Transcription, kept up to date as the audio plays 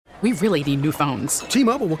We really need new phones.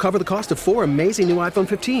 T-Mobile will cover the cost of 4 amazing new iPhone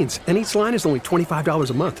 15s, and each line is only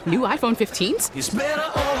 $25 a month. New iPhone 15s? It's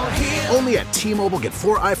better over here. Only at T-Mobile, get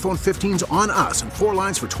 4 iPhone 15s on us and 4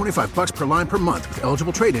 lines for $25 per line per month with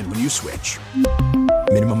eligible trade-in when you switch.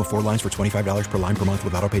 Minimum of 4 lines for $25 per line per month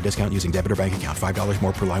with autopay discount using debit or bank account. $5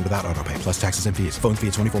 more per line without autopay, plus taxes and fees. Phone fee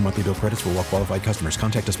at 24 monthly bill credits for well-qualified customers.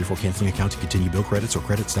 Contact us before canceling account to continue bill credits or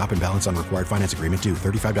credit stop and balance on required finance agreement due.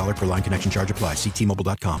 $35 per line connection charge applies. See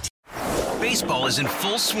T-Mobile.com. Baseball is in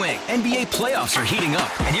full swing. NBA playoffs are heating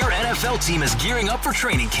up, and your NFL team is gearing up for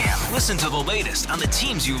training camp. Listen to the latest on the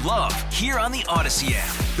teams you love here on the Odyssey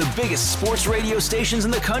app. The biggest sports radio stations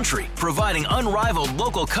in the country, providing unrivaled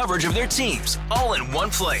local coverage of their teams, all in one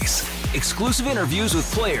place. Exclusive interviews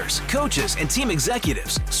with players, coaches, and team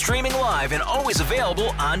executives, streaming live and always available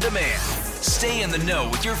on demand. Stay in the know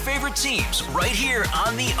with your favorite teams right here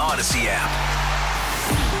on the Odyssey app.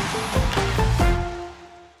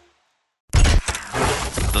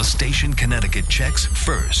 The station Connecticut checks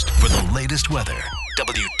first for the latest weather.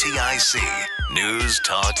 WTIC News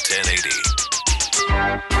Talk 1080.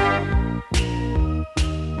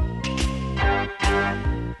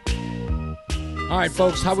 All right,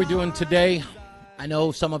 folks, how we doing today? I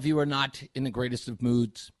know some of you are not in the greatest of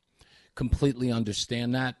moods. Completely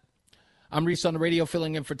understand that. I'm Reese on the radio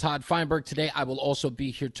filling in for Todd Feinberg today. I will also be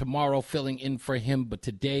here tomorrow filling in for him, but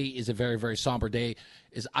today is a very, very somber day,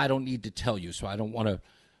 as I don't need to tell you, so I don't want to.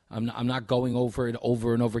 I'm not going over it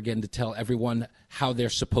over and over again to tell everyone how they're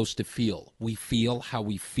supposed to feel. We feel how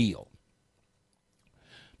we feel.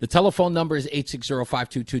 The telephone number is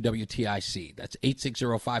 860-522-WTIC. That's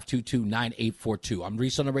 860-522-9842. I'm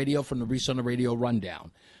Reese on the radio from the Reese on the Radio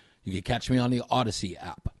Rundown. You can catch me on the Odyssey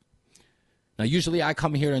app. Now, usually I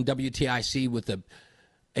come here on WTIC with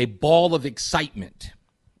a ball of excitement.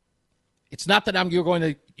 It's not that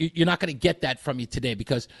you're not going to get that from me today,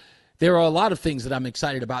 because there are a lot of things that I'm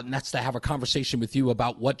excited about, and that's to have a conversation with you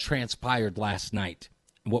about what transpired last night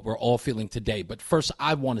and what we're all feeling today. But first,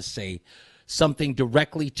 I want to say something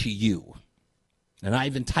directly to you, and I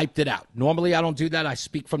even typed it out. Normally, I don't do that. I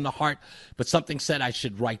speak from the heart, but something said I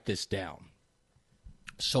should write this down.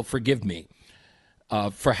 So forgive me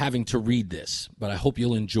for having to read this, but I hope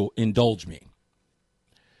you'll indulge me.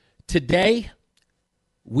 Today,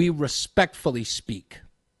 we respectfully speak.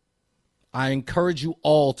 I encourage you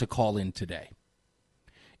all to call in today.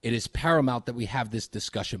 It is paramount that we have this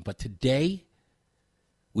discussion, but today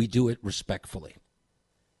we do it respectfully.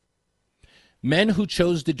 Men who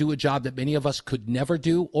chose to do a job that many of us could never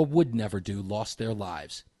do or would never do lost their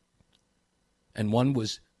lives. And one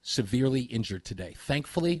was severely injured today.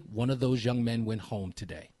 Thankfully, one of those young men went home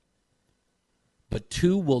today. But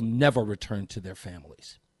 2 will never return to their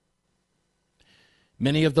families.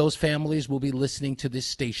 Many of those families will be listening to this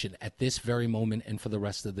station at this very moment and for the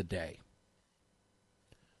rest of the day.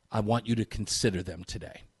 I want you to consider them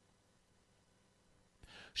today.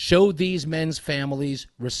 Show these men's families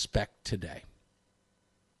respect today.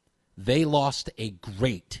 They lost a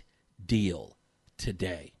great deal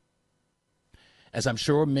today, as I'm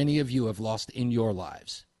sure many of you have lost in your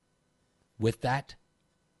lives. With that,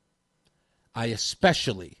 I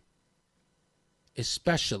especially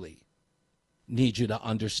need you to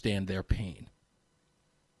understand their pain.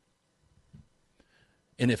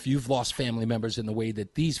 And if you've lost family members in the way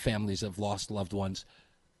that these families have lost loved ones,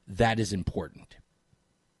 that is important.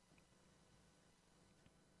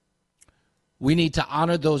 We need to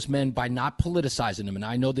honor those men by not politicizing them. And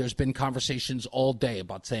I know there's been conversations all day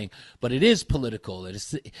about saying, but it is political.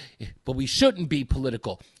 But we shouldn't be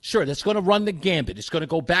political. Sure, that's going to run the gambit. It's going to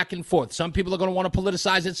go back and forth. Some people are going to want to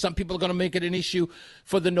politicize it. Some people are going to make it an issue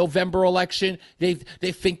for the November election. They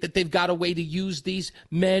think that they've got a way to use these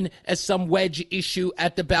men as some wedge issue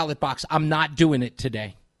at the ballot box. I'm not doing it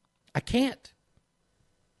today. I can't.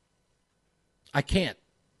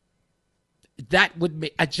 That would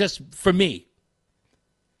be, for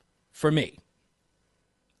me,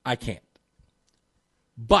 I can't.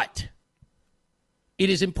 But it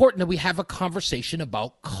is important that we have a conversation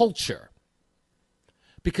about culture,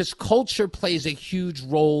 because culture plays a huge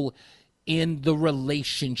role in the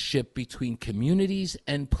relationship between communities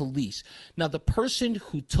and police. Now, the person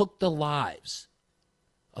who took the lives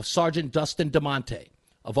of Sergeant Dustin DeMonte,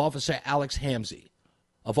 of Officer Alex Hamzy,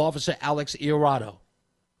 of Officer Alex Iorato,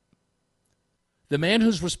 the man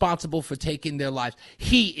who's responsible for taking their lives,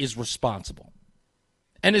 he is responsible.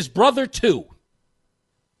 And his brother, too,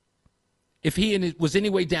 if he was any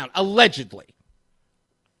way down, allegedly.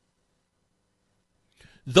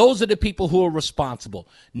 Those are the people who are responsible.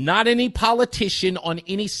 Not any politician on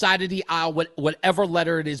any side of the aisle, whatever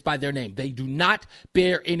letter it is by their name. They do not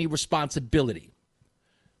bear any responsibility.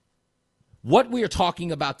 What we are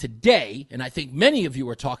talking about today, and I think many of you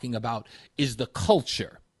are talking about, is the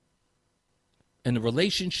culture and the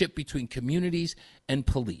relationship between communities and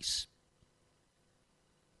police.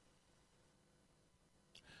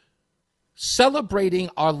 Celebrating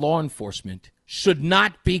our law enforcement should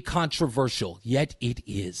not be controversial, yet it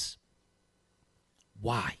is.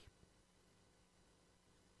 Why?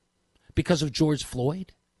 Because of George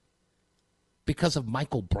Floyd? Because of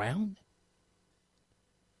Michael Brown?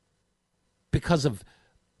 Because of,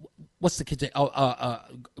 what's the kid's name?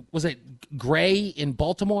 Was it Gray in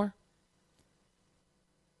Baltimore?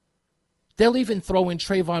 They'll even throw in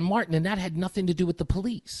Trayvon Martin, and that had nothing to do with the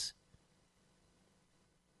police.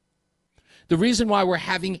 The reason why we're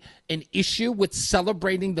having an issue with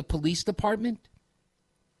celebrating the police department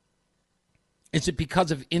is it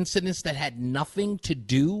because of incidents that had nothing to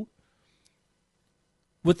do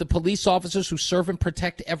with the police officers who serve and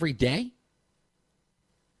protect every day?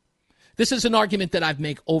 This is an argument that I've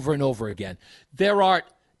made over and over again. There are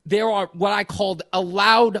what I called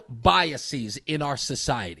allowed biases in our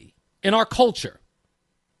society, in our culture.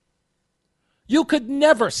 You could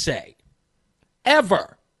never say,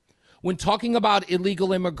 ever, when talking about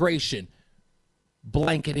illegal immigration,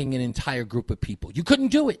 blanketing an entire group of people. You couldn't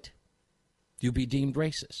do it. You'd be deemed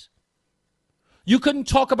racist. You couldn't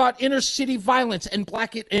talk about inner city violence and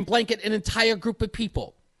blanket an entire group of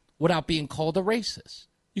people without being called a racist.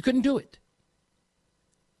 You couldn't do it.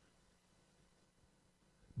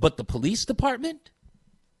 But the police department,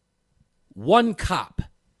 one cop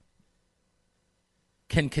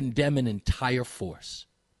can condemn an entire force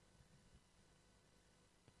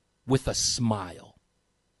with a smile.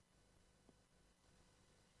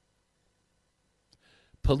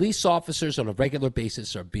 Police officers on a regular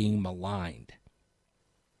basis are being maligned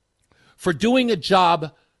for doing a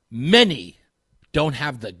job many don't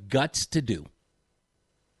have the guts to do.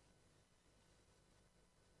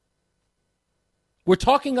 We're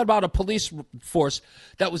talking about a police force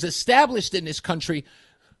that was established in this country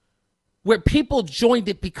where people joined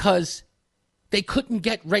it because they couldn't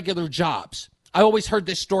get regular jobs. I always heard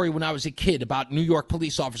this story when I was a kid about New York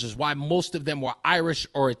police officers, why most of them were Irish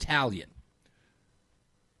or Italian.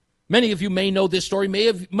 Many of you may know this story,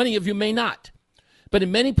 many of you may not. But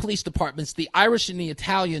in many police departments, the Irish and the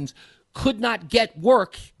Italians could not get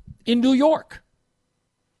work in New York.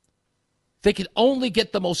 They could only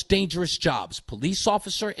get the most dangerous jobs, police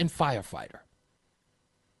officer and firefighter.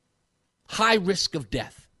 High risk of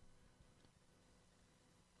death.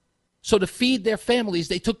 So to feed their families,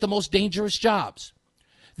 they took the most dangerous jobs.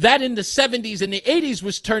 That in the 70s and the 80s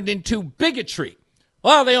was turned into bigotry.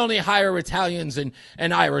 Well, they only hire Italians and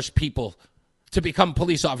Irish people to become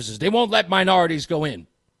police officers. They won't let minorities go in.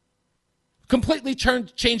 Completely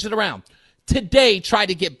changed it around. Today, try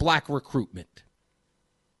to get black recruitment.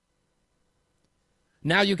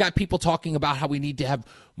 Now you got people talking about how we need to have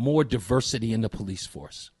more diversity in the police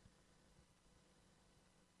force.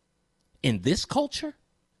 In this culture,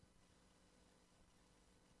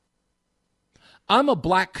 I'm a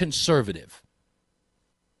black conservative.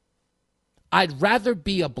 I'd rather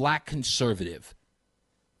be a black conservative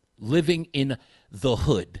living in the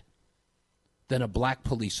hood than a black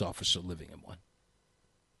police officer living in one.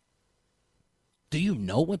 Do you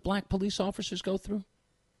know what black police officers go through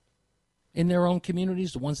in their own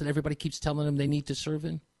communities, the ones that everybody keeps telling them they need to serve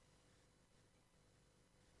in?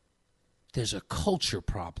 There's a culture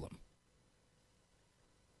problem.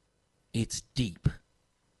 It's deep.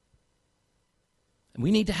 And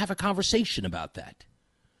we need to have a conversation about that.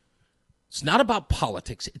 It's not about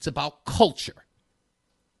politics, it's about culture.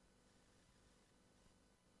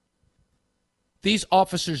 These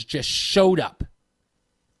officers just showed up.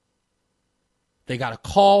 They got a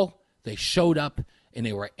call, they showed up, and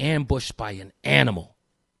they were ambushed by an animal.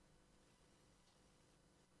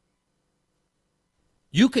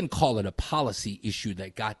 You can call it a policy issue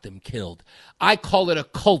that got them killed. I call it a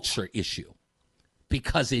culture issue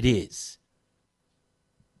because it is.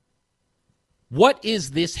 What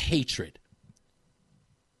is this hatred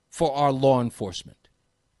for our law enforcement?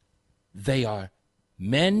 They are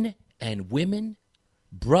men and women,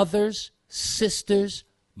 brothers, sisters,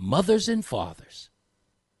 mothers and fathers,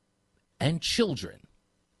 and children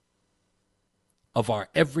of our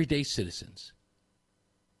everyday citizens.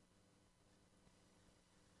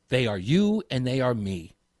 They are you and they are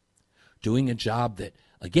me, doing a job that,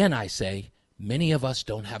 again, I say, many of us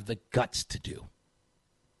don't have the guts to do.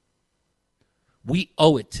 We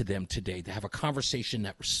owe it to them today to have a conversation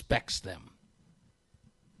that respects them.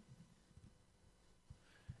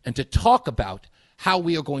 And to talk about how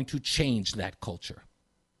we are going to change that culture.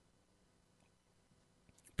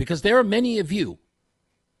 Because there are many of you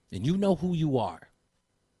and you know who you are.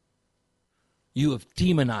 You have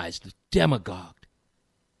demonized, demagogued,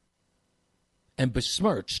 and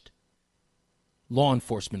besmirched law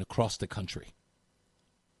enforcement across the country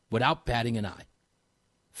without batting an eye,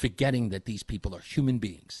 forgetting that these people are human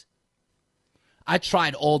beings. I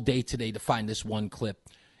tried all day today to find this one clip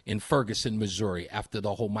in Ferguson, Missouri, after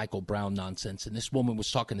the whole Michael Brown nonsense, and this woman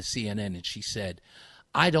was talking to CNN, and she said,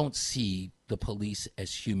 I don't see the police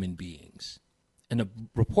as human beings. And the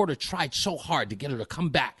reporter tried so hard to get her to come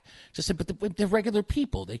back. She said, but they're regular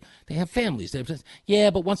people. They have families. Yeah,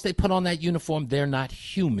 but once they put on that uniform, they're not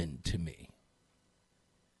human to me.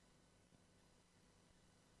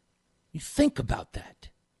 You think about that.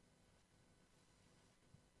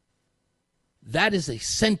 That is a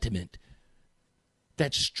sentiment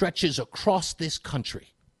that stretches across this country.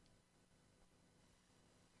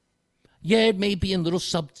 Yeah, it may be in little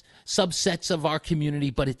subsets of our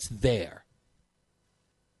community, but it's there.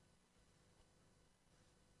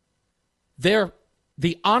 The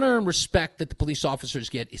honor and respect that the police officers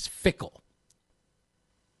get is fickle.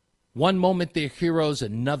 One moment they're heroes,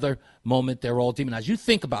 another moment they're all demonized. You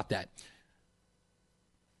think about that.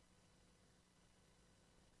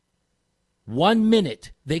 1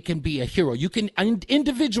 minute they can be a hero. You can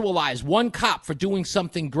individualize one cop for doing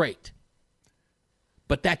something great.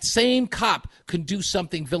 But that same cop can do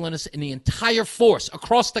something villainous, and the entire force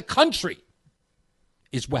across the country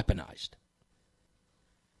is weaponized.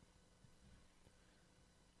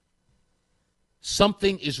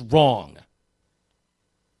 Something is wrong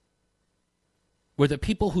where the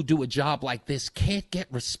people who do a job like this can't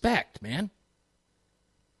get respect, man.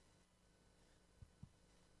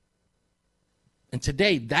 And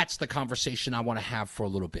today, that's the conversation I want to have for a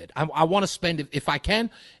little bit. I want to spend, if I can,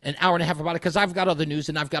 an hour and a half about it, because I've got other news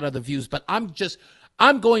and I've got other views. But I'm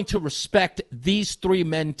going to respect these three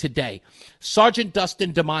men today. Sergeant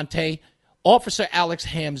Dustin DeMonte, Officer Alex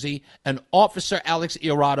Hamzy, and Officer Alex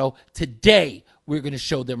Irado. Today, we're going to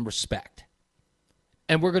show them respect.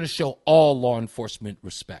 And we're going to show all law enforcement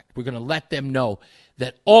respect. We're going to let them know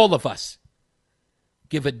that all of us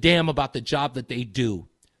give a damn about the job that they do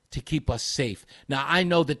to keep us safe. Now, I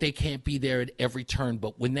know that they can't be there at every turn,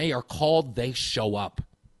 but when they are called, they show up.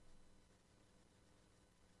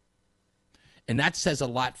 And that says a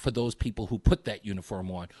lot for those people who put that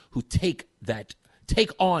uniform on, who take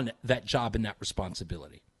on that job and that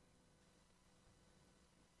responsibility.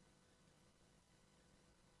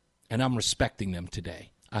 And I'm respecting them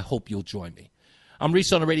today. I hope you'll join me. I'm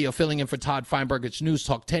Reese on the radio, filling in for Todd Feinberg. It's News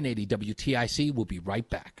Talk 1080 WTIC. We'll be right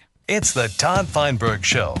back. It's the Todd Feinberg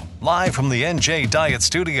Show, live from the NJ Diet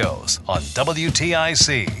Studios on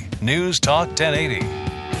WTIC News Talk 1080.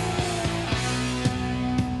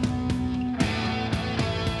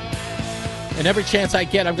 And every chance I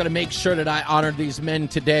get, I'm going to make sure that I honor these men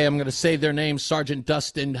today. I'm going to say their names: Sergeant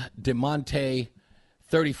Dustin DeMonte,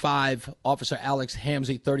 35, Officer Alex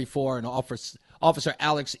Hamzy, 34, and Officer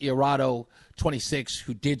Alex Irado, 26,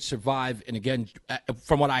 who did survive. And again,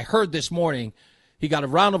 from what I heard this morning, he got a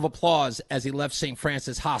round of applause as he left St.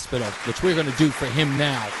 Francis Hospital, which we're going to do for him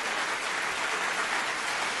now.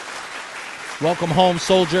 Welcome home,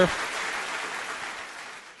 soldier.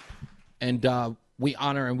 And we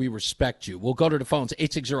honor and we respect you. We'll go to the phones,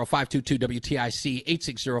 860-522-WTIC,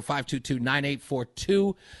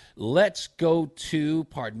 860-522-9842. Let's go to,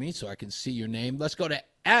 pardon me, so I can see your name. Let's go to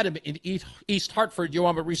Adam in East Hartford. You're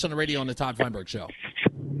on with Reese on the radio on the Todd Feinberg Show.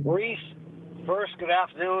 Reese, first, good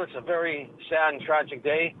afternoon. It's a very sad and tragic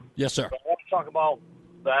day. Yes, sir. But I want to talk about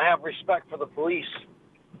that I have respect for the police.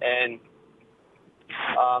 And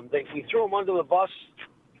we threw them under the bus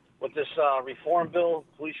with this reform bill,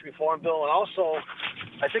 police reform bill. And also,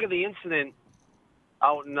 I think of the incident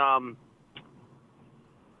out in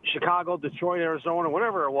Chicago, Detroit, Arizona,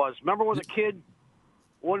 whatever it was. Remember when the kid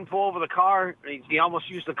wouldn't pull over the car? He almost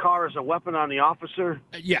used the car as a weapon on the officer?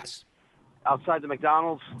 Yes. Outside the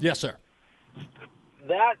McDonald's? Yes, sir.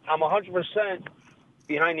 That, I'm 100%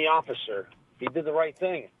 behind the officer. He did the right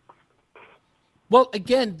thing. Well,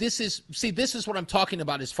 again, this is what I'm talking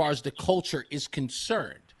about as far as the culture is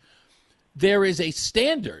concerned. There is a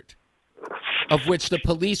standard of which the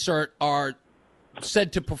police are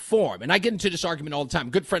said to perform. And I get into this argument all the time.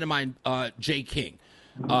 A good friend of mine, Jay King,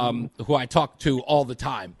 who I talk to all the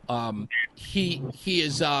time,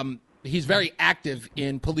 he's very active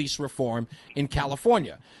in police reform in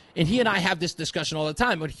California. And he and I have this discussion all the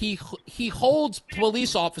time, but he holds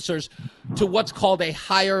police officers to what's called a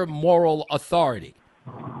higher moral authority.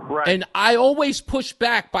 Right. And I always push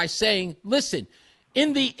back by saying, listen,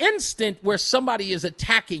 in the instant where somebody is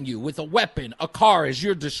attacking you with a weapon, a car, as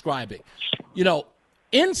you're describing,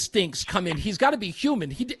 instincts come in. He's got to be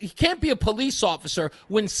human. He can't be a police officer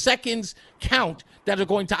when seconds count that are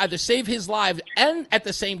going to either save his life and at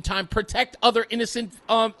the same time protect other innocent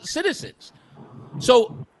citizens.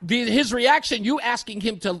 So his reaction, you asking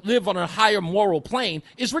him to live on a higher moral plane,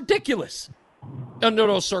 is ridiculous under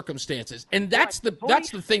those circumstances. And that's the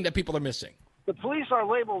thing that people are missing. The police are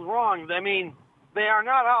labeled wrong. I mean, they are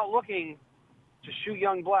not out looking to shoot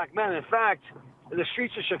young black men. In fact, in the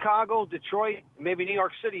streets of Chicago, Detroit, maybe New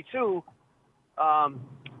York City too,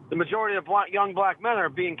 the majority of young black men are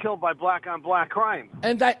being killed by black-on-black crime.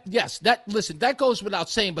 And that goes without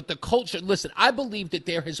saying, but the culture, listen, I believe that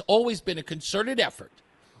there has always been a concerted effort,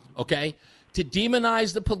 okay, to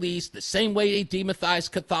demonize the police the same way they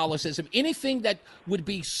demonize Catholicism, anything that would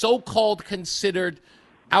be so-called considered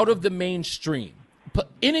out of the mainstream,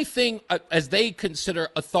 anything as they consider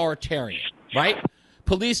authoritarian, right?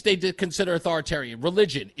 Police, they did consider authoritarian.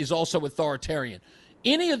 Religion is also authoritarian.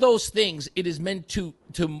 Any of those things, it is meant to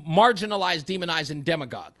marginalize, demonize, and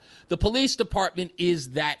demagogue. The police department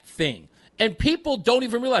is that thing. And people don't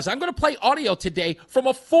even realize. I'm going to play audio today from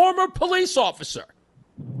a former police officer,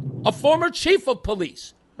 a former chief of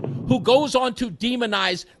police, who goes on to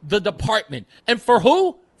demonize the department. And for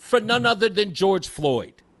who? For none other than George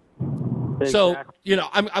Floyd. Exactly. So,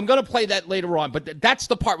 I'm going to play that later on, but that's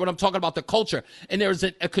the part when I'm talking about the culture. And there's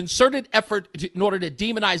a concerted effort in order to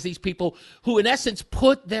demonize these people who, in essence,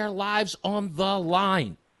 put their lives on the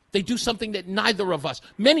line. They do something that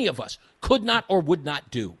many of us, could not or would not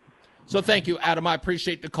do. So thank you, Adam. I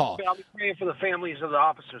appreciate the call. I'll be praying for the families of the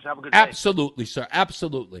officers. Have a good day. Absolutely, sir.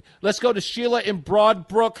 Absolutely. Let's go to Sheila in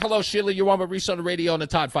Broadbrook. Hello, Sheila. You're on with Reese on the radio on the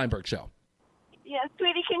Todd Feinberg Show. Yes,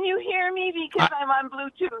 sweetie, can you hear me? Because I'm on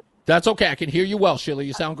Bluetooth. That's okay. I can hear you well, Sheila.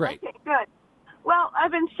 You sound great. Okay, good. Well,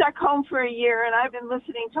 I've been stuck home for a year, and I've been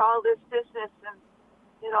listening to all this business, and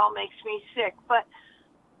it all makes me sick. But,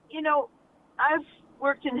 I've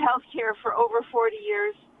worked in healthcare for over 40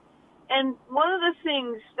 years, and one of the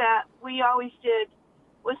things that we always did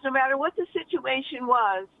was no matter what the situation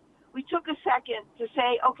was, we took a second to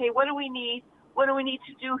say, okay, what do we need? What do we need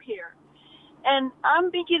to do here? And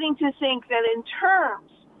I'm beginning to think that in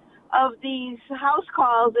terms of these house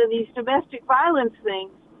calls and these domestic violence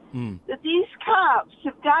things, that these cops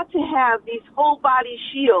have got to have these full-body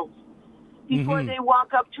shields before they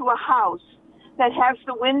walk up to a house that has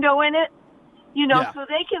the window in it, so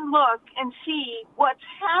they can look and see what's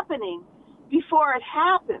happening before it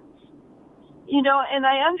happens. And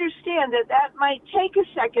I understand that might take a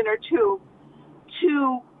second or two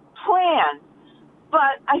to plan.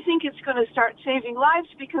 But I think it's going to start saving lives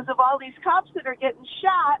because of all these cops that are getting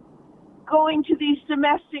shot going to these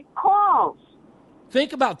domestic calls.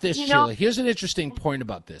 Think about this, Sheila. Here's an interesting point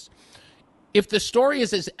about this. If the story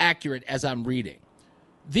is as accurate as I'm reading,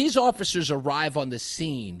 these officers arrive on the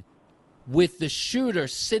scene with the shooter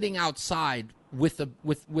sitting outside with the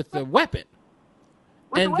weapon.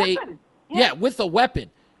 With a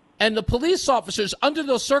weapon. And the police officers, under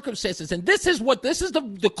those circumstances, and this is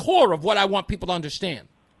the core of what I want people to understand.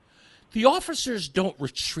 The officers don't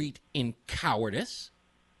retreat in cowardice.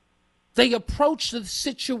 They approach the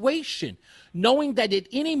situation knowing that at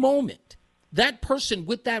any moment, that person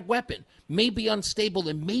with that weapon may be unstable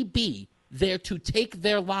and may be there to take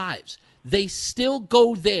their lives. They still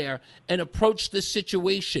go there and approach the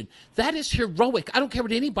situation. That is heroic. I don't care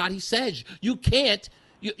what anybody says. You can't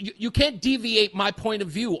deviate my point of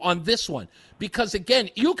view on this one because, again,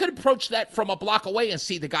 you could approach that from a block away and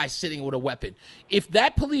see the guy sitting with a weapon. If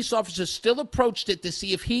that police officer still approached it to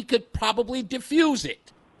see if he could probably defuse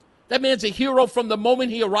it, that man's a hero from the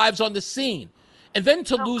moment he arrives on the scene. And then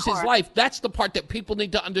to lose his life, that's the part that people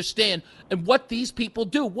need to understand and what these people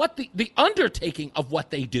do, what the undertaking of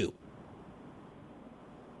what they do.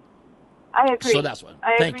 I agree. So that's one.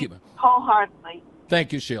 Thank you. Wholeheartedly.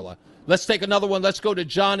 Thank you, Sheila. Let's take another one. Let's go to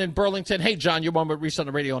John in Burlington. Hey, John, you're on with Reese on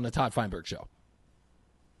the radio on the Todd Feinberg Show.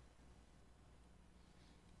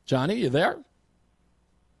 Johnny, you there?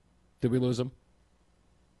 Did we lose him?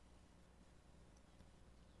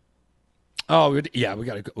 Oh, yeah, we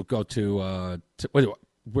got to go to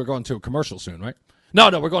we're going to a commercial soon, right? No,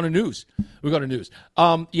 we're going to news.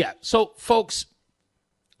 So, folks,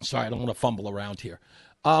 sorry, I don't want to fumble around here.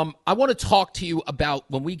 I want to talk to you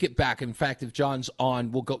about when we get back. In fact, if John's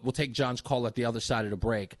on, we'll take John's call at the other side of the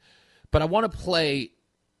break. But I want to play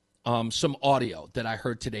some audio that I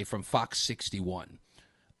heard today from Fox 61.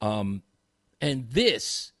 And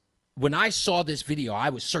this, when I saw this video, I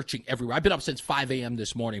was searching everywhere. I've been up since 5 a.m.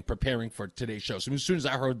 this morning preparing for today's show. So as soon as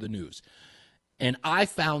I heard the news, and I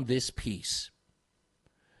found this piece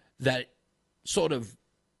that sort of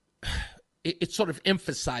it sort of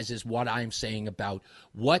emphasizes what I'm saying about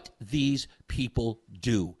what these people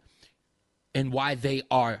do and why they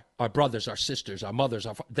are our brothers, our sisters, our mothers.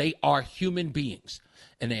 They are human beings,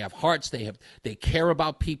 and they have hearts. They care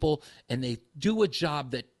about people, and they do a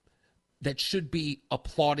job that should be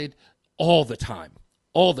applauded all the time.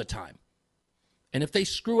 And if they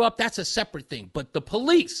screw up, that's a separate thing. But the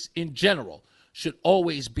police in general should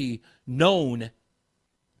always be known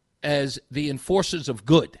as the enforcers of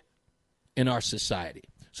good in our society.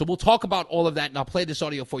 So we'll talk about all of that, and I'll play this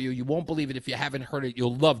audio for you. You won't believe it if you haven't heard it.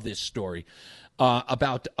 You'll love this story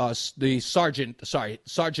about the Sergeant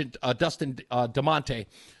Dustin DeMonte,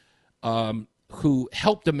 who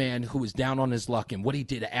helped a man who was down on his luck, and what he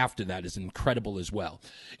did after that is incredible as well.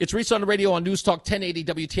 It's Reese on the radio on News Talk 1080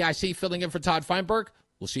 WTIC, filling in for Todd Feinberg.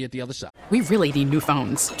 We'll see you at the other side. We really need new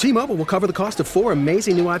phones. T-Mobile will cover the cost of 4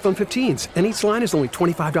 amazing new iPhone 15s, and each line is only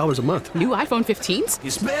 $25 a month. New iPhone 15s?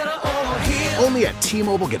 It's better over here. Only at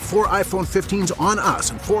T-Mobile, get 4 iPhone 15s on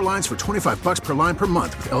us and 4 lines for $25 per line per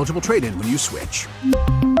month with eligible trade-in when you switch.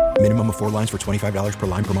 Minimum of 4 lines for $25 per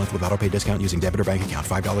line per month with autopay discount using debit or bank account.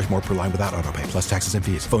 $5 more per line without autopay, plus taxes and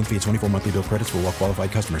fees. Phone fee at 24 monthly bill credits for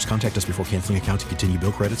well-qualified customers. Contact us before canceling account to continue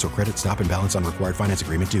bill credits or credit stop and balance on required finance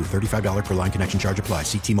agreement due. $35 per line connection charge applies.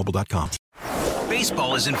 See T-Mobile.com.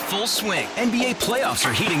 Baseball is in full swing. NBA playoffs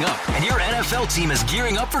are heating up, and your NFL team is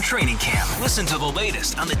gearing up for training camp. Listen to the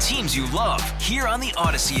latest on the teams you love here on the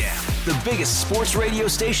Odyssey app. The biggest sports radio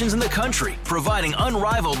stations in the country, providing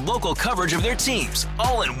unrivaled local coverage of their teams,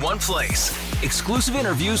 all in one place. Exclusive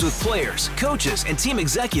interviews with players, coaches, and team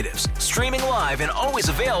executives, streaming live and always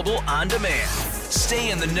available on demand.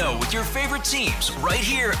 Stay in the know with your favorite teams right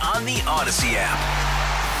here on the Odyssey app.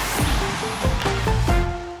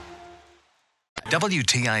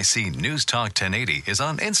 WTIC News Talk 1080 is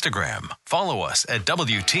on Instagram. Follow us at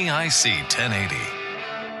WTIC 1080.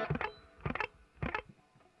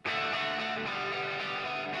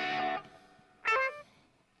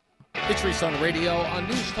 It's Reese on the radio on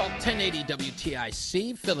News Talk 1080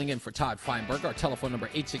 WTIC, filling in for Todd Feinberg. Our telephone number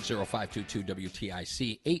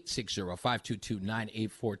 860-522-WTIC,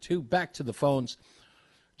 860-522-9842. Back to the phones.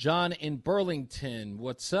 John in Burlington,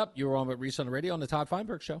 what's up? You're on with Reese on the radio on the Todd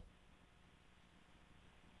Feinberg Show.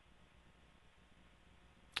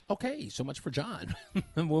 Okay, so much for John.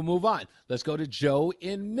 We'll move on. Let's go to Joe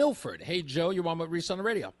in Milford. Hey, Joe, you're on with Reese on the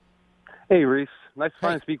radio. Hey, Reese. Nice to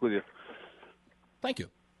finally speak with you. Thank you.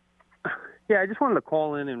 Yeah, I just wanted to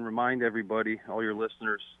call in and remind everybody, all your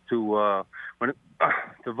listeners, to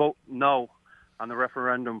vote no on the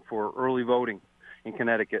referendum for early voting in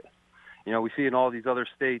Connecticut. You know, we see in all these other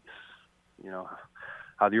states, you know,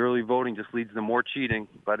 how the early voting just leads to more cheating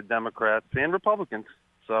by the Democrats and Republicans.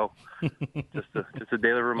 So just a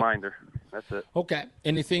daily reminder. That's it. Okay.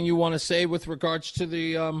 Anything you want to say with regards to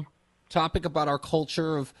the topic about our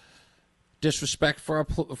culture of disrespect for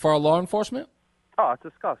our law enforcement? Oh, it's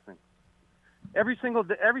disgusting. Every single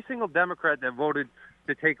Democrat that voted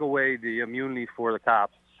to take away the immunity for the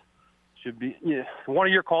cops should be. Yeah, one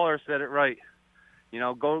of your callers said it right. You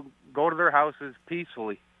know, go to their houses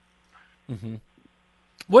peacefully. Mm-hmm.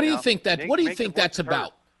 What do you think that? What do you think that's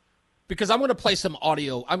about? Because I'm going to play some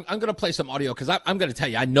audio. I'm going to play some audio because I'm going to tell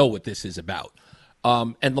you I know what this is about.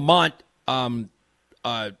 And Lamont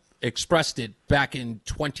expressed it back in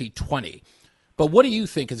 2020. But what do you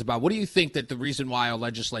think it's about? What do you think that the reason why our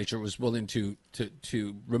legislature was willing to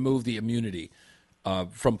remove the immunity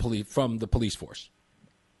from the police force?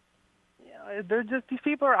 Yeah, they're just, these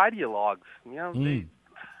people are ideologues. You know,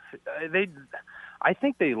 they I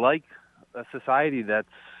think they like a society that's,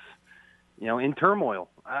 you know, in turmoil.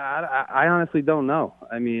 I honestly don't know.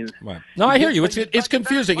 I mean, right. No, I hear you. It's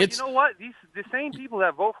confusing. But you know what? The same people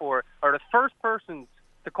that vote for it are the first persons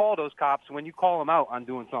to call those cops when you call them out on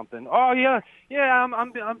doing something. Oh yeah,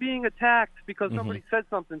 I'm being attacked because somebody said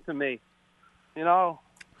something to me. You know.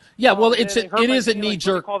 Yeah, well, it is a knee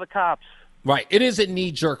jerk. Call the cops. Right, it is a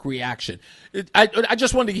knee-jerk reaction. I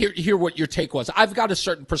just wanted to hear what your take was. I've got a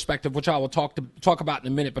certain perspective, which I will talk about in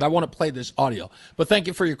a minute, but I want to play this audio. But thank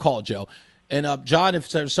you for your call, Joe. And, John,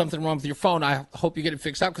 if there's something wrong with your phone, I hope you get it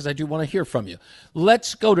fixed out because I do want to hear from you.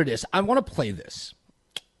 Let's go to this. I want to play this.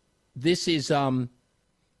 This is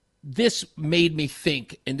this made me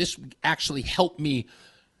think, and this actually helped me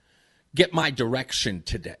get my direction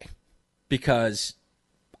today because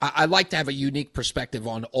I like to have a unique perspective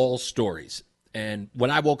on all stories. And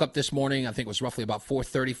when I woke up this morning, I think it was roughly about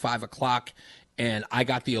 4:30, 5 o'clock, and I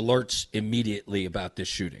got the alerts immediately about this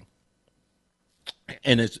shooting.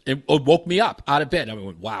 And it woke me up out of bed. I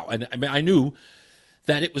went, wow. And I knew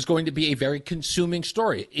that it was going to be a very consuming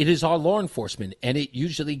story. It is our law enforcement, and it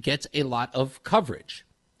usually gets a lot of coverage.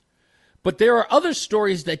 But there are other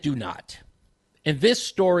stories that do not. And this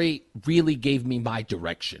story really gave me my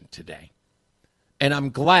direction today. And I'm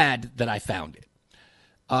glad that I found it.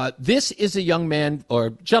 This is a young man,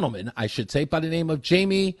 or gentleman, I should say, by the name of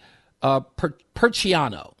Jamie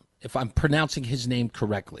Perciano, if I'm pronouncing his name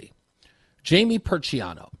correctly. Jamie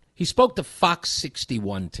Perciano. He spoke to Fox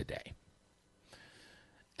 61 today.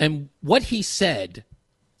 And what he said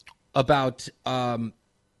about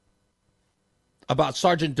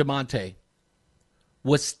Sergeant DeMonte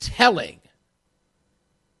was telling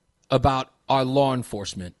about our law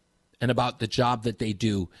enforcement and about the job that they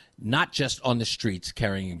do, not just on the streets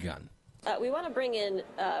carrying a gun. We want to bring in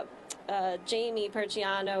Jamie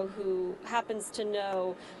Perciano, who happens to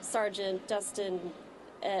know Sergeant Dustin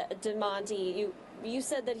DeMonte. You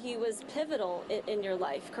said that he was pivotal in your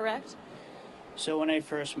life, correct? So when I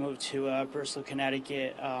first moved to Bristol,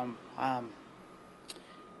 Connecticut,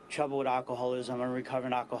 trouble with alcoholism. I'm a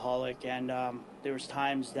recovering alcoholic, and there was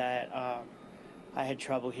times that I had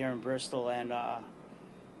trouble here in Bristol, and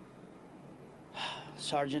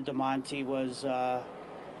Sergeant DeMonte was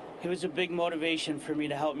he was a big motivation for me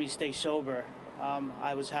to help me stay sober.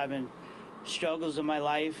 I was having struggles in my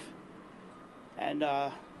life, and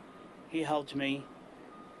he helped me.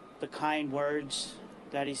 The kind words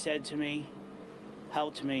that he said to me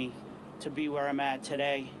helped me to be where I'm at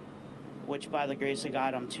today, which by the grace of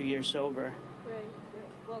God, I'm 2 years sober. Right.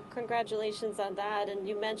 Well, congratulations on that. And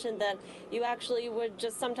you mentioned that you actually would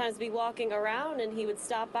just sometimes be walking around and he would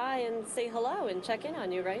stop by and say hello and check in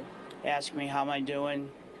on you, right? Ask me how am I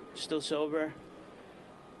doing, still sober?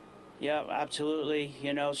 Yeah, absolutely.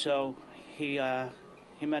 You know, so he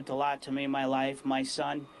meant a lot to me in my life. My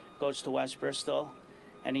son goes to West Bristol,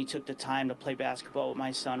 and he took the time to play basketball with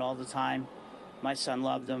my son all the time. My son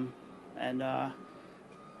loved him, and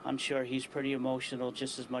I'm sure he's pretty emotional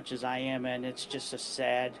just as much as I am, and it's just a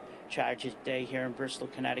sad, tragic day here in Bristol,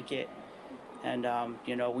 Connecticut. And,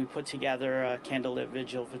 you know, we put together a candlelit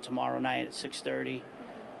vigil for tomorrow night at 6:30,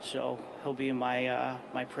 so he'll be in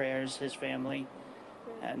my prayers, his family,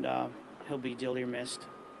 and he'll be dearly missed.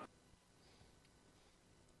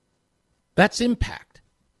 That's impact.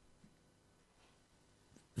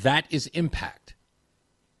 That is impact.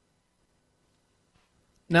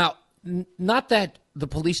 Now, not that the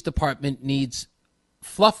police department needs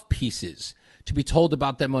fluff pieces to be told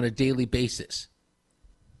about them on a daily basis.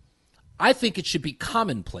 I think it should be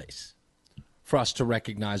commonplace for us to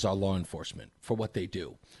recognize our law enforcement for what they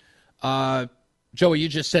do. Joey, you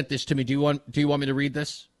just sent this to me. Do you want me to read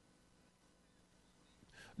this?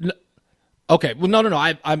 No. Okay. Well, no.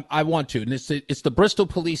 I want to. And it's the Bristol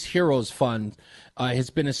Police Heroes Fund.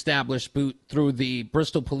 Has been established through the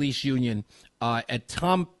Bristol Police Union at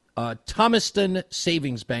Thomaston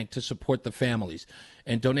Savings Bank to support the families.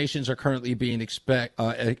 And donations are currently being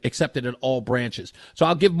accepted at all branches. So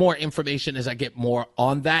I'll give more information as I get more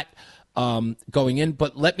on that going in.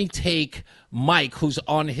 But let me take Mike, who's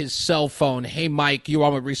on his cell phone. Hey, Mike, you're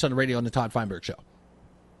on with Reese on the radio on the Todd Feinberg Show.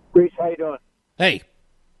 Reese, how you doing? Hey.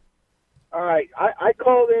 All right. I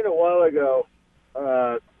called in a while ago.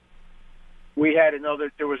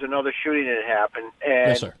 There was another shooting that happened. And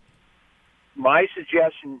yes, sir. My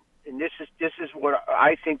suggestion, and this is what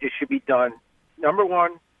I think that should be done. Number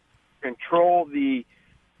one, control the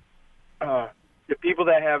people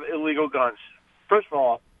that have illegal guns. First of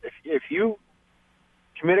all, if you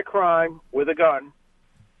commit a crime with a gun,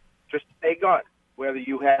 just a gun, whether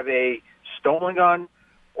you have a stolen gun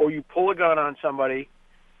or you pull a gun on somebody,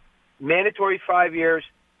 mandatory 5 years,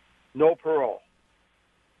 no parole.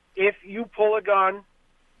 If you pull a gun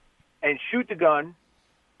and shoot the gun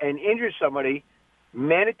and injure somebody,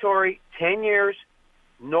 mandatory 10 years,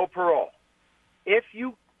 no parole. If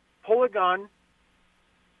you pull a gun,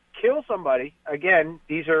 kill somebody, again,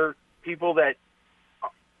 these are people that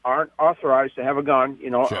aren't authorized to have a gun,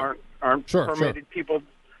 Sure. aren't Sure, permitted people.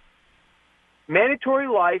 Mandatory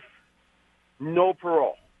life, no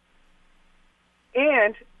parole.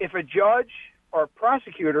 And if a judge or a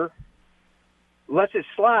prosecutor lets it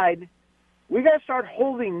slide, we got to start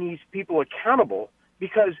holding these people accountable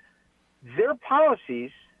because their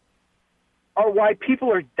policies are why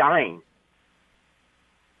people are dying.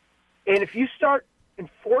 And if you start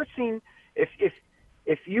enforcing, if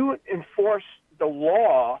you enforce the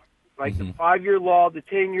law, like the 5-year law, the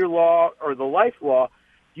 10-year law, or the life law,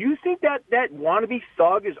 do you think that wannabe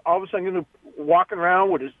thug is all of a sudden going to walk around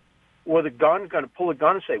with a gun, going to pull a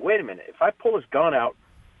gun and say, wait a minute, if I pull this gun out,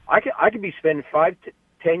 I could be spending 5 to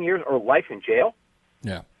 10 years or life in jail?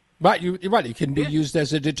 Yeah. Right, you're right. It can be used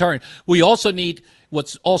as a deterrent. We also need,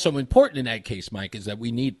 what's also important in that case, Mike, is that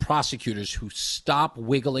we need prosecutors who stop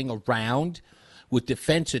wiggling around with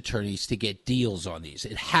defense attorneys to get deals on these.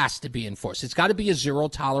 It has to be enforced. It's got to be a zero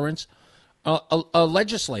tolerance a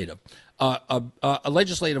legislative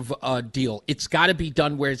deal. It's got to be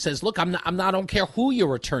done where it says, look, I don't care who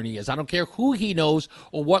your attorney is. I don't care who he knows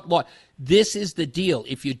or what law. This is the deal.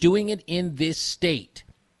 If you're doing it in this state,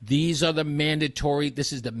 this is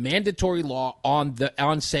the mandatory law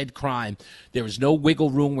on said crime. There is no wiggle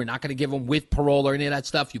room. We're not going to give them with parole or any of that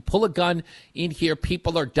stuff. You pull a gun in here,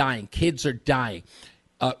 people are dying. Kids are dying.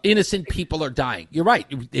 Innocent people are dying. You're right.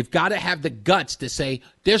 They've got to have the guts to say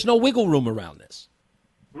there's no wiggle room around this.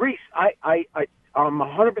 Reese, I'm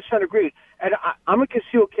 100% agree. And I'm a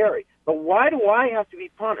concealed carry. But why do I have to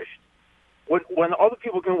be punished when other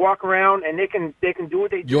people can walk around and they can do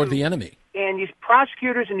what they do? You're the enemy. And these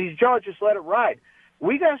prosecutors and these judges let it ride.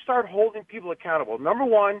 We got to start holding people accountable. Number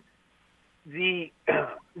one, the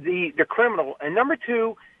criminal, and number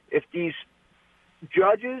two, if these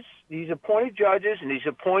judges, these appointed judges, and these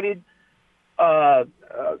appointed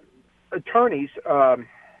attorneys,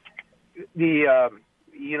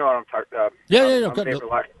 you know what I'm talking about.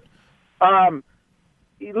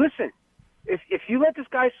 Listen, if you let this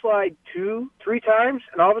guy slide 2-3 times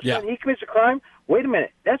and all of a sudden he commits a crime, wait a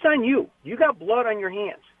minute, that's on you. You got blood on your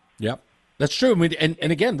hands. Yep. That's true. And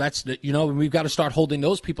again, we've got to start holding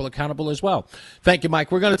those people accountable as well. Thank you,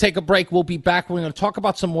 Mike. We're going to take a break. We'll be back. We're going to talk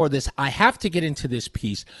about some more of this. I have to get into this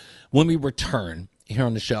piece when we return here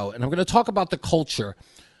on the show. And I'm going to talk about the culture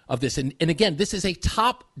of this. And again, this is a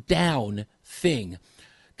top-down thing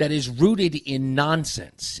that is rooted in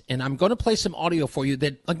nonsense. And I'm going to play some audio for you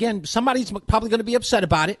that, again, somebody's probably going to be upset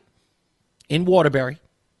about it in Waterbury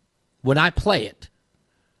when I play it.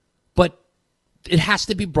 But it has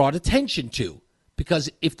to be brought attention to, because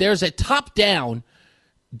if there's a top-down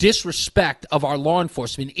disrespect of our law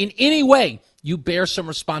enforcement in any way, you bear some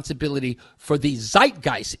responsibility for the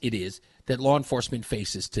zeitgeist it is that law enforcement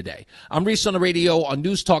faces today. I'm Reese on the radio on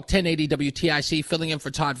News Talk 1080 WTIC, filling in for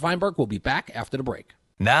Todd Feinberg. We'll be back after the break.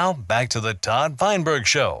 Now, back to the Todd Feinberg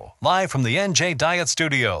Show, live from the NJ Diet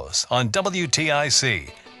Studios on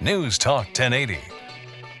WTIC, News Talk 1080.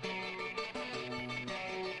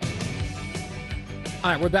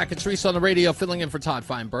 All right, we're back. It's Reese on the radio, filling in for Todd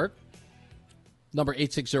Feinberg. Number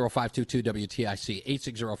 860-522-WTIC,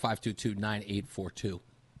 860-522-9842.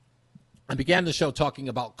 I began the show talking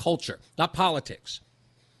about culture, not politics.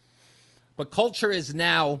 But culture is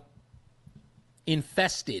now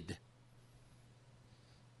infested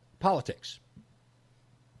politics.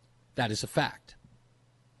 That is a fact.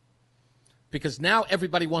 Because now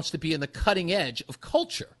everybody wants to be in the cutting edge of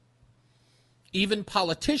culture. Even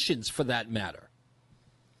politicians, for that matter.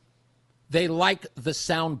 They like the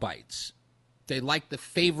sound bites. They like the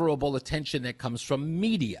favorable attention that comes from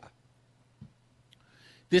media.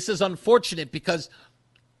 This is unfortunate because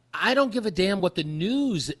I don't give a damn what the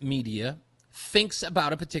news media thinks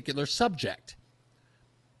about a particular subject.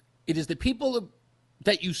 It is the people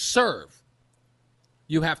that you serve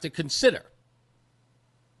you have to consider.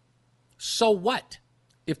 So what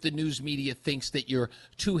if the news media thinks that you're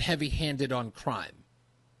too heavy-handed on crime?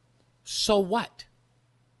 So what?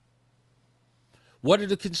 What do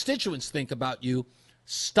the constituents think about you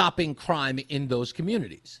stopping crime in those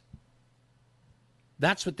communities?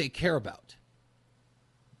 That's what they care about.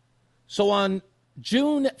 So on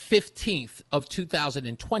June 15th of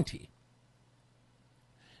 2020,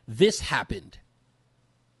 this happened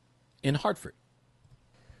in Hartford.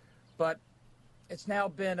 But it's now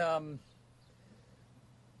been,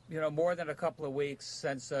 more than a couple of weeks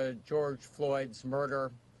since George Floyd's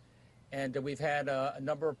murder. And we've had a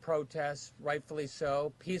number of protests, rightfully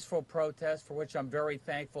so, peaceful protests, for which I'm very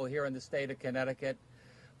thankful here in the state of Connecticut.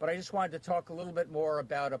 But I just wanted to talk a little bit more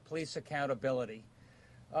about police accountability.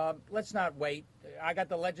 Let's not wait. I got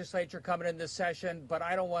the legislature coming in this session, but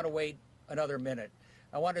I don't want to wait another minute.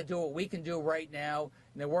 I want to do what we can do right now,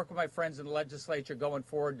 and then work with my friends in the legislature going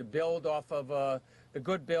forward to build off of the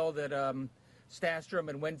good bill that Stastrom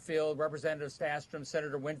and Winfield, Representative Stastrom,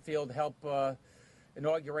 Senator Winfield helped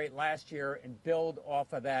inaugurate last year, and build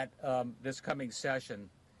off of that this coming session.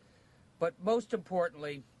 But most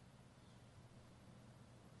importantly,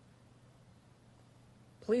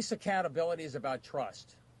 police accountability is about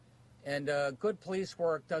trust. And good police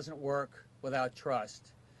work doesn't work without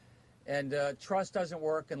trust. And trust doesn't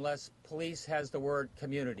work unless police has the word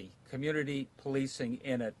community policing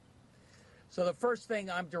in it. So the first thing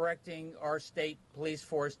I'm directing our state police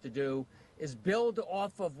force to do is build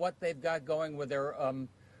off of what they've got going with their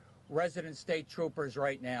resident state troopers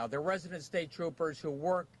right now. They're resident state troopers who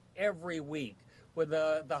work every week with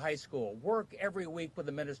the high school, work every week with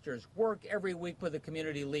the ministers, work every week with the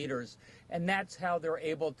community leaders. And that's how they're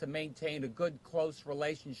able to maintain a good, close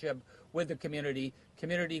relationship with the community.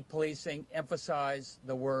 Community policing, emphasize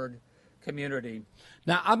the word community.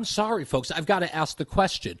 Now, I'm sorry, folks. I've got to ask the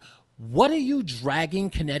question. What are you dragging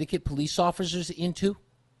Connecticut police officers into?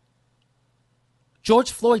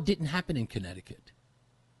 George Floyd didn't happen in Connecticut.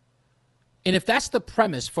 And if that's the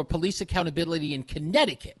premise for police accountability in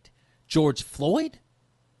Connecticut, George Floyd?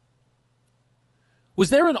 Was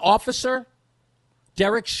there an officer,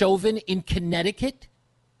 Derek Chauvin, in Connecticut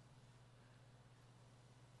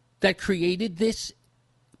that created this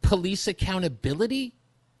police accountability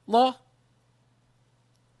law?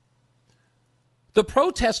 The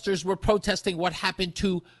protesters were protesting what happened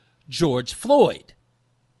to George Floyd.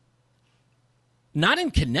 Not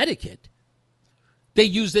in Connecticut. They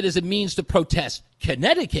used it as a means to protest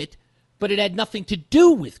Connecticut, but it had nothing to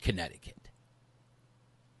do with Connecticut.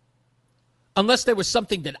 Unless there was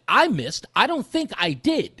something that I missed, I don't think I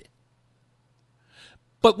did.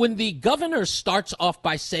 But when the governor starts off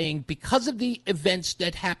by saying, because of the events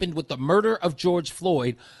that happened with the murder of George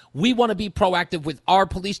Floyd, we want to be proactive with our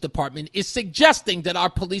police department, is suggesting that our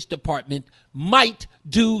police department might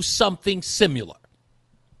do something similar.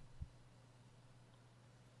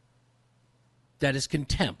 That is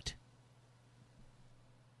contempt.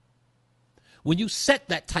 When you set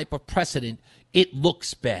that type of precedent, it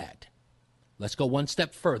looks bad. Let's go one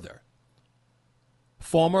step further.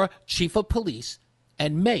 Former chief of police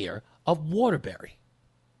and mayor of Waterbury.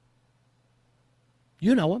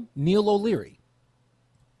 You know him, Neil O'Leary.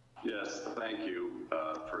 Yes, thank you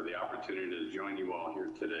for the opportunity to join you all here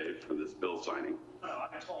today for this bill signing.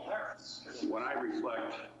 When I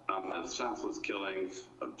reflect on the senseless killings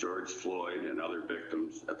of George Floyd and other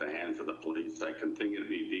victims at the hands of the police, I continue to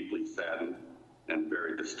be deeply saddened and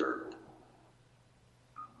very disturbed.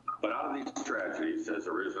 But out of these tragedies has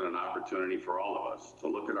arisen an opportunity for all of us to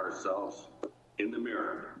look at ourselves in the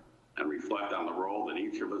mirror and reflect on the role that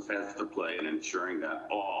each of us has to play in ensuring that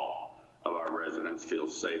all of our residents feel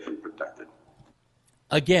safe and protected.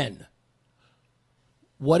 Again,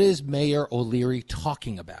 what is Mayor O'Leary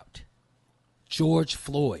talking about? George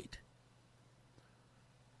Floyd.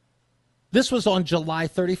 This was on July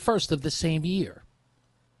 31st of the same year.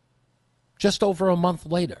 Just over a month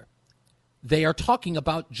later, they are talking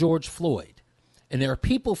about George Floyd. And there are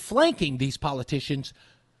people flanking these politicians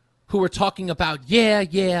who are talking about,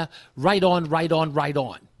 right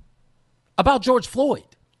on, about George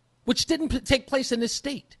Floyd, which didn't take place in this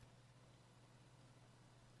state.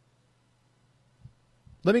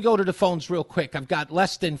 Let me go to the phones real quick. I've got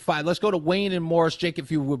less than 5. Let's go to Wayne and Morris. Jake,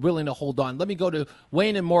 if you were willing to hold on. Let me go to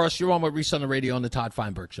Wayne and Morris. You're on with Reese on the radio on the Todd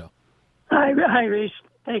Feinberg Show. Hi, Reese.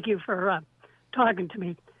 Thank you for talking to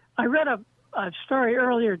me. I read a story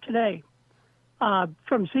earlier today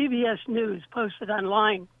from CBS News posted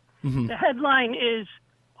online. Mm-hmm. The headline is,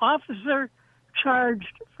 Officer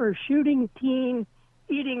Charged for Shooting Teen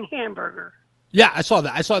Eating Hamburger. Yeah, I saw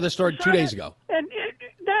that. I saw this story 2 days ago. And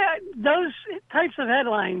those types of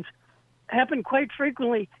headlines happen quite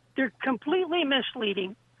frequently. They're completely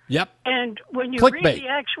misleading. Yep. And when you Clickbait. read the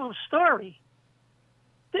actual story,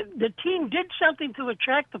 the teen did something to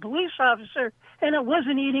attract the police officer, and it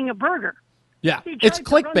wasn't eating a burger. Yeah, He it's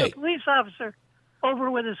tried to run the clickbait. police officer over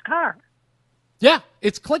with his car. Yeah,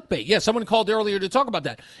 it's clickbait. Yeah, someone called earlier to talk about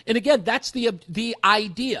that. And again, that's the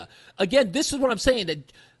idea. Again, this is what I'm saying.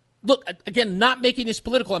 That, look, again, not making this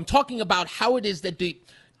political. I'm talking about how it is that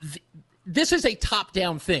this is a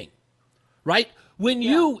top-down thing, right? When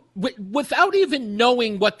you, without even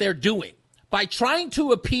knowing what they're doing, by trying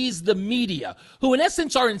to appease the media, who in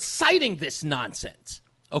essence are inciting this nonsense,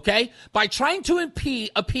 okay? By trying to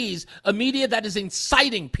appease a media that is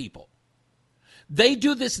inciting people, they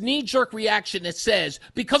do this knee-jerk reaction that says,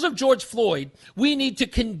 because of George Floyd, we need to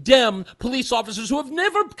condemn police officers who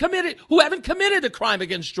haven't committed a crime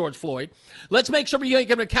against George Floyd. Let's make sure we give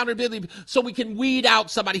them accountability so we can weed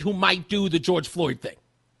out somebody who might do the George Floyd thing.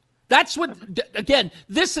 That's what, again,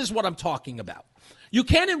 this is what I'm talking about. You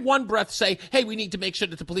can't in one breath say, hey, we need to make sure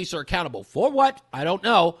that the police are accountable. For what? I don't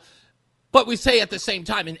know. But we say at the same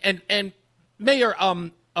time, and Mayor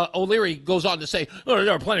O'Leary goes on to say, oh,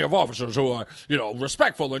 there are plenty of officers who are,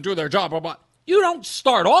 respectful and do their job, blah, blah. You don't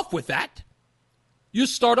start off with that. You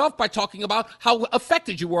start off by talking about how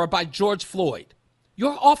affected you were by George Floyd.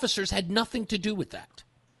 Your officers had nothing to do with that.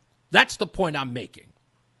 That's the point I'm making.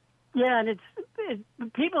 Yeah, and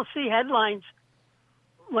people see headlines,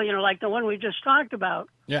 like the one we just talked about.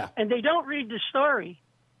 Yeah. And they don't read the story.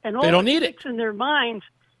 And all they don't that need sticks in their minds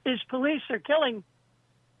is police are killing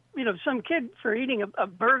some kid for eating a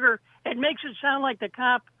burger it makes it sound like the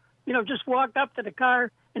cop, just walked up to the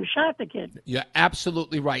car and shot the kid. You're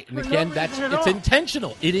absolutely right. And again, it's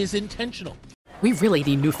intentional. It is intentional. We really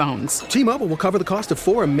need new phones. T-Mobile will cover the cost of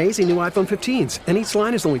 4 amazing new iPhone 15s, and each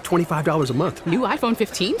line is only $25 a month. New iPhone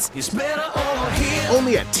 15s? It's better over here.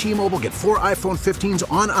 Only at T-Mobile, get 4 iPhone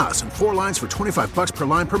 15s on us and 4 lines for $25 per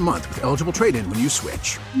line per month with eligible trade-in when you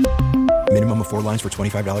switch. Minimum of 4 lines for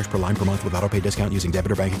 $25 per line per month with autopay discount using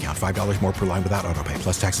debit or bank account. $5 more per line without autopay,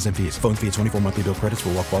 plus taxes and fees. Phone fee at 24 monthly bill credits for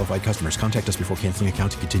well-qualified customers. Contact us before canceling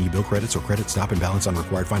account to continue bill credits or credit stop and balance on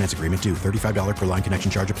required finance agreement due. $35 per line connection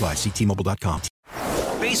charge applies. See T-Mobile.com.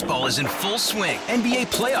 Baseball is in full swing. NBA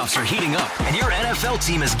playoffs are heating up, and your NFL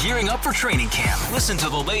team is gearing up for training camp. Listen to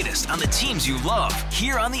the latest on the teams you love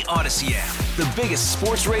here on the Odyssey app. The biggest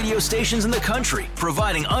sports radio stations in the country,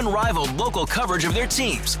 providing unrivaled local coverage of their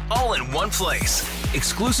teams, all in one place.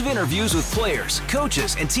 Exclusive interviews with players,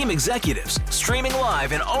 coaches, and team executives, streaming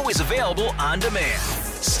live and always available on demand.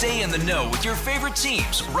 Stay in the know with your favorite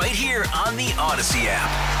teams right here on the Odyssey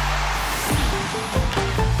app.